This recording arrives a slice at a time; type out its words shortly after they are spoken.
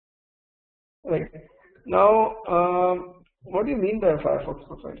Right. Now, what do you mean by a Firefox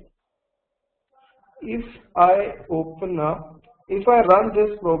profile? If I open up, if I run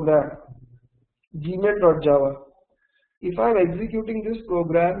this program, gmail.java, if I'm executing this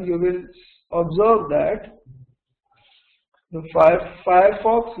program, you will observe that the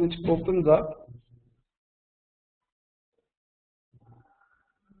Firefox which opens up,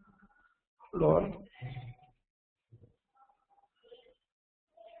 hold on,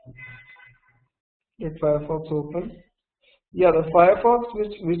 let Firefox open. Yeah, the Firefox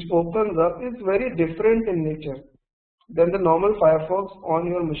which opens up is very different in nature than the normal Firefox on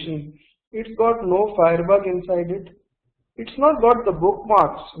your machine. It's got no Firebug inside it. It's not got the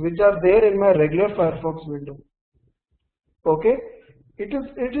bookmarks which are there in my regular Firefox window. Okay,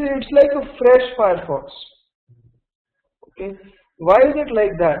 it's like a fresh Firefox. Okay, why is it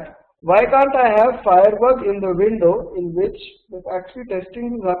like that? Why can't I have Firebug in the window in which the actually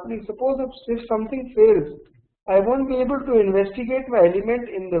testing is happening? Suppose if something fails, I won't be able to investigate my element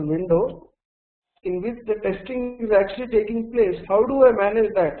in the window in which the testing is actually taking place. How do I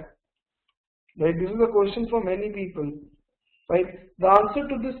manage that? Right, this is a question for many people. Right, the answer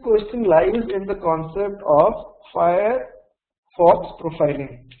to this question lies in the concept of Firefox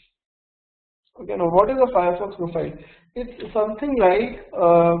profiling. Okay, now what is a Firefox profile? It's something like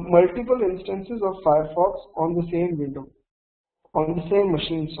multiple instances of Firefox on the same window, on the same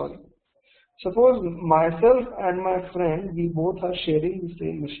machine, sorry. Suppose myself and my friend, we both are sharing the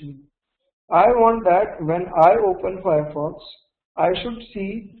same machine. I want that when I open Firefox, I should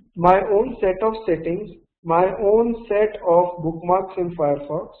see my own set of settings, my own set of bookmarks in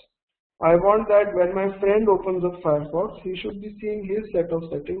Firefox. I want that when my friend opens up Firefox, he should be seeing his set of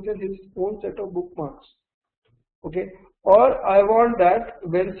settings and his own set of bookmarks. Okay, or I want that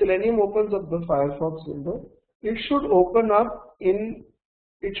when Selenium opens up the Firefox window, it should open up in,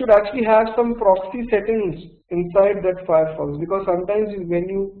 it should actually have some proxy settings inside that Firefox, because sometimes when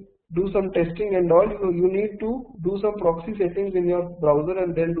you do some testing and all, you need to do some proxy settings in your browser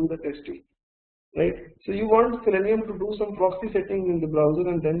and then do the testing. Right, so you want Selenium to do some proxy settings in the browser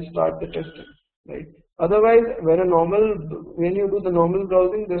and then start the testing, right? Otherwise, when you do the normal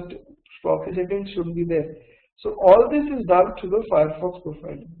browsing, the proxy settings should be there. So all this is done through the Firefox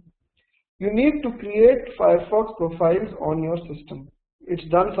profile. You need to create Firefox profiles on your system. It's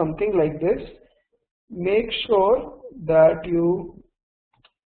done something like this. Make sure that you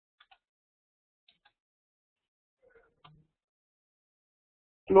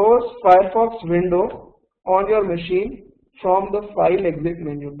close Firefox window on your machine from the file exit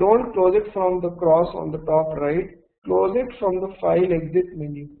menu. Don't close it from the cross on the top right. Close it from the file exit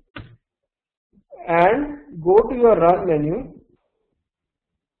menu. And go to your run menu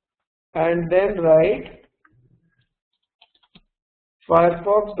and then write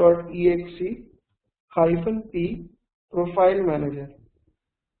firefox.exe -p profile manager.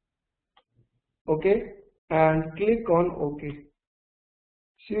 Okay, and click on OK.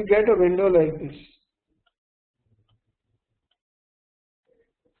 So you get a window like this,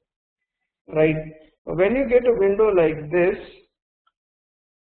 right? When you get a window like this,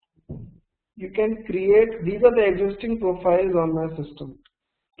 you can create, these are the existing profiles on my system,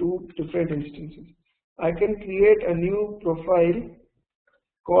 2 different instances. I can create a new profile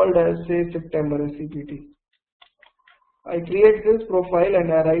called as say September SCPT. I create this profile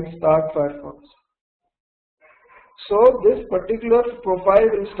and I write start Firefox. So this particular profile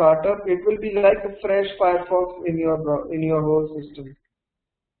will start up. It will be like a fresh Firefox in your whole system.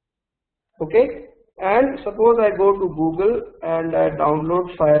 Okay, and suppose I go to Google and I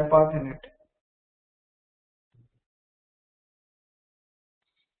download FirePath in it.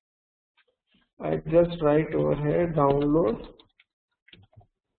 I just write over here download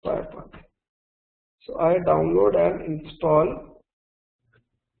FirePath. So I download and install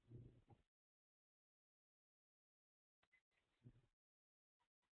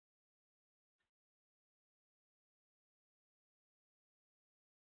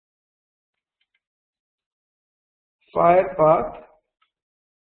FirePath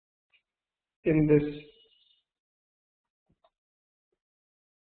in this.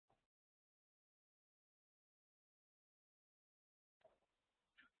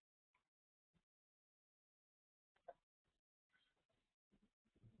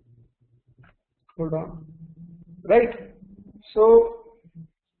 Hold on. Right. So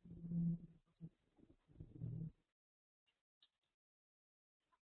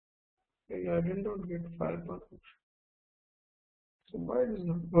I did not get FirePath. So why is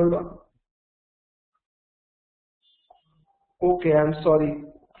not? Hold on. Okay, I'm sorry.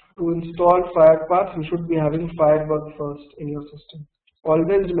 To install FirePath, you should be having Firebug first in your system.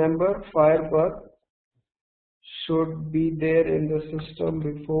 Always remember Firebug should be there in the system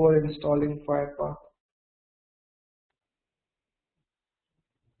before installing Firefox.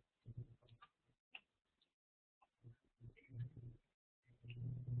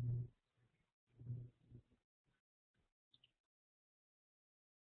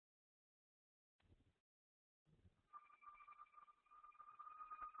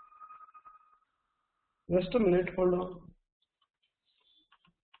 Just a minute, hold on.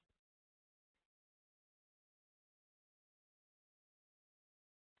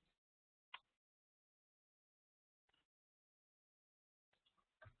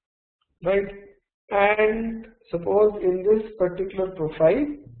 Right, and suppose in this particular profile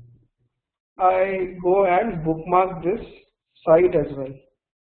I go and bookmark this site as well.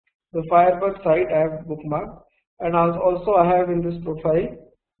 The Firebug site I have bookmarked, and also I have in this profile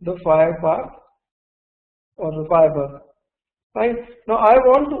the Firefox or the Firebug. Right, now I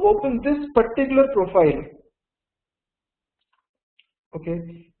want to open this particular profile.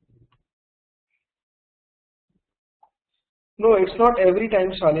 Okay, no, it's not every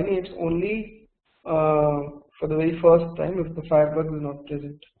time, Shalini, it's only for the very first time if the Firebug is not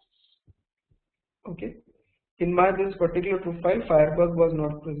present. Okay, in my this particular profile Firebug was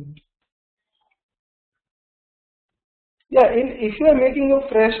not present. Yeah, if you are making a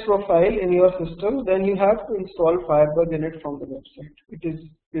fresh profile in your system, then you have to install Firebug in it from the website.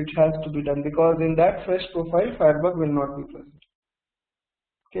 It has to be done, because in that fresh profile Firebug will not be present.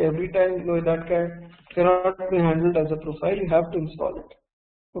 Okay, every time that cannot be handled as a profile, you have to install it.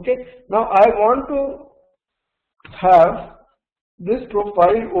 Okay, now I want to have this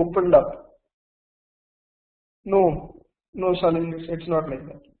profile opened up. No, Shalini, it's not like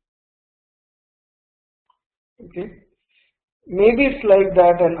that. Okay, maybe it's like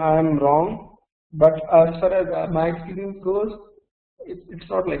that and I am wrong, but as far as my experience goes, it's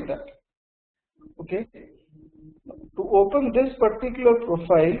not like that. Okay, to open this particular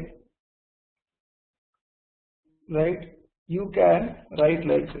profile, right, you can write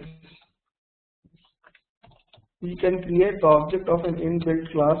like this. You can create the object of an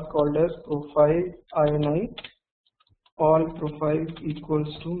inbuilt class called as profile ini, all profiles equals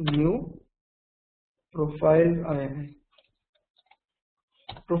to new profile ini.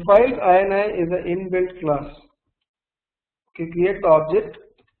 Profile ini is an inbuilt class. Okay, create the object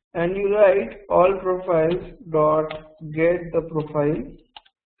and you write all profiles dot get the profile.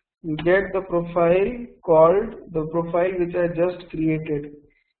 You get the profile called the profile which I just created.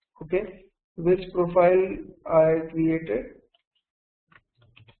 Okay, which profile I created?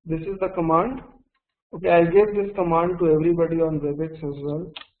 This is the command. Okay, I gave this command to everybody on WebEx as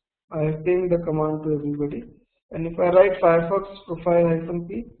well. I have pinged the command to everybody. And if I write Firefox profile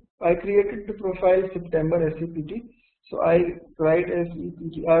 -p, I created the profile September SEPT. So I write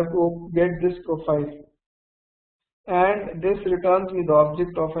SEPT. I have to get this profile. And this returns me the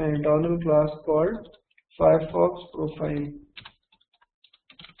object of an internal class called Firefox profile.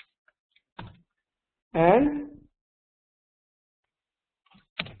 And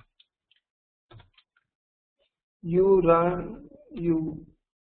you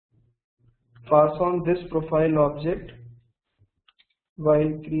pass on this profile object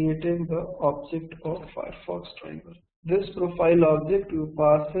while creating the object of Firefox driver. This profile object, you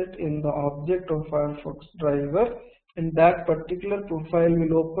pass it in the object of Firefox driver, and that particular profile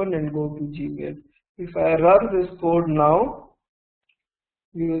will open and go to Gmail. If I run this code now,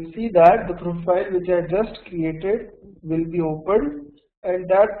 you will see that the profile which I just created will be opened, and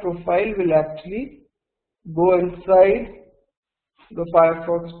that profile will actually go inside the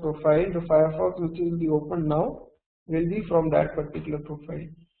Firefox profile. The Firefox which will be opened now will be from that particular profile,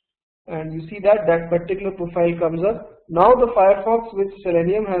 and you see that particular profile comes up. Now the Firefox which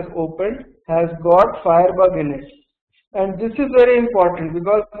Selenium has opened has got Firebug in it, and this is very important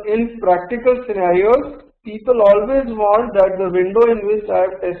because in practical scenarios people always want that the window in which I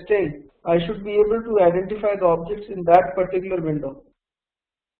am testing, I should be able to identify the objects in that particular window.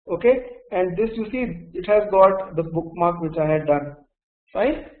 Okay, and this, you see, it has got the bookmark which I had done.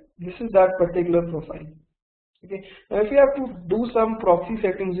 Right, this is that particular profile. Okay, now if you have to do some proxy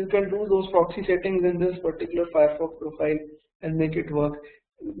settings, you can do those proxy settings in this particular Firefox profile and make it work.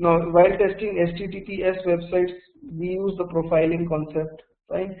 Now while testing HTTPS websites, we use the profiling concept.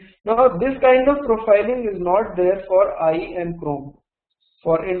 Right, now this kind of profiling is not there for IE and Chrome.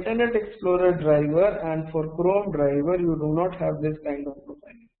 For Internet Explorer driver and for Chrome driver, you do not have this kind of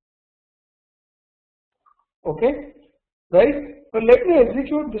profiling. Okay, right, but let me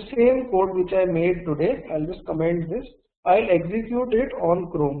execute the same code which I made today. I'll just comment this. I'll execute it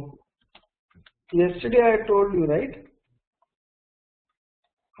on Chrome. Yesterday I told you, right,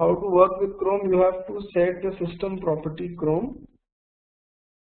 how to work with Chrome, you have to set the system property Chrome.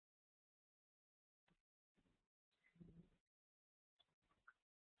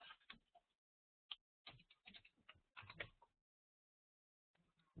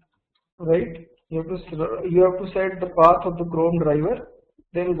 Right? You have to set the path of the Chrome driver,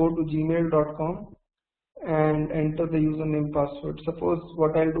 then go to gmail.com and enter the username password. Suppose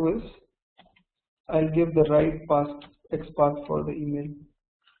what I'll do is I'll give the right XPath for the email.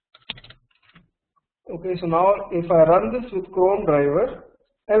 Okay, so now if I run this with Chrome driver,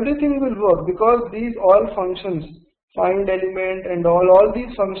 everything will work because these all functions, find element and all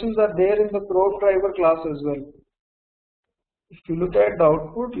these functions are there in the Chrome driver class as well. If you look at the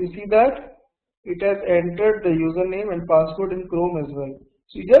output, you see that it has entered the username and password in Chrome as well.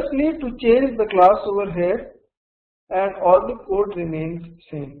 So you just need to change the class over here and all the code remains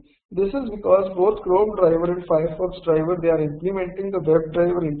same. This is because both Chrome driver and Firefox driver, they are implementing the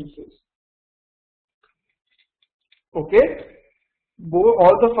WebDriver interface. Okay,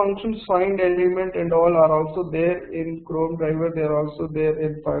 all the functions, find element and all are also there in Chrome driver, they are also there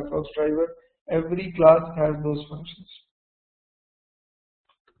in Firefox driver. Every class has those functions.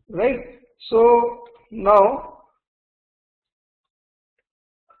 Right, so now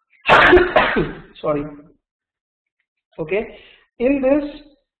sorry, okay, in this,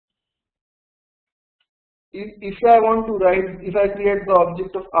 if I want to write, if I create the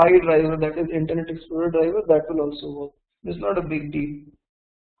object of iDriver, that is Internet Explorer driver, that will also work. It's not a big deal.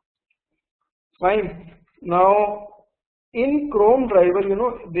 Fine. Now in Chrome driver,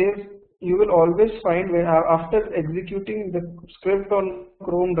 you will always find when after executing the script on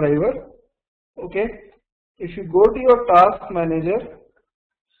Chrome driver, okay, if you go to your task manager,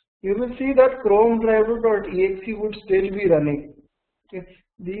 you will see that Chrome driver.exe would still be running. Okay.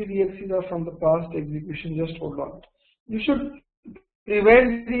 These exes are from the past execution, just hold on. You should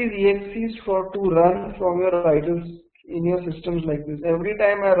prevent these exes to run from your idles in your systems like this. Every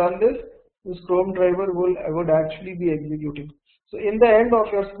time I run this Chrome driver would actually be executing. So in the end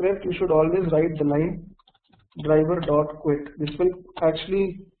of your script, you should always write the line driver.quit. This will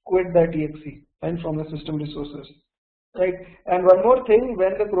actually quit that exe and from the system resources. Right. And one more thing,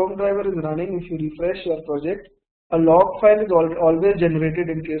 when the Chrome driver is running, if you refresh your project, a log file is always generated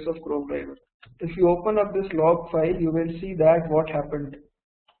in case of Chrome driver. If you open up this log file, you will see that what happened.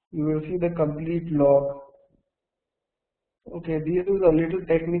 You will see the complete log. Okay, this is a little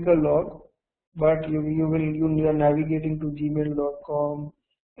technical log, but you are navigating to gmail.com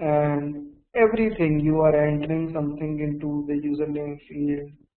and everything. You are entering something into the username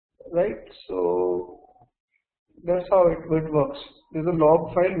field, right? So that's how it works. There's a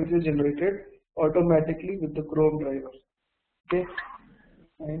log file which is generated automatically with the Chrome driver. Okay,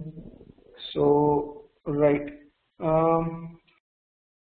 so right.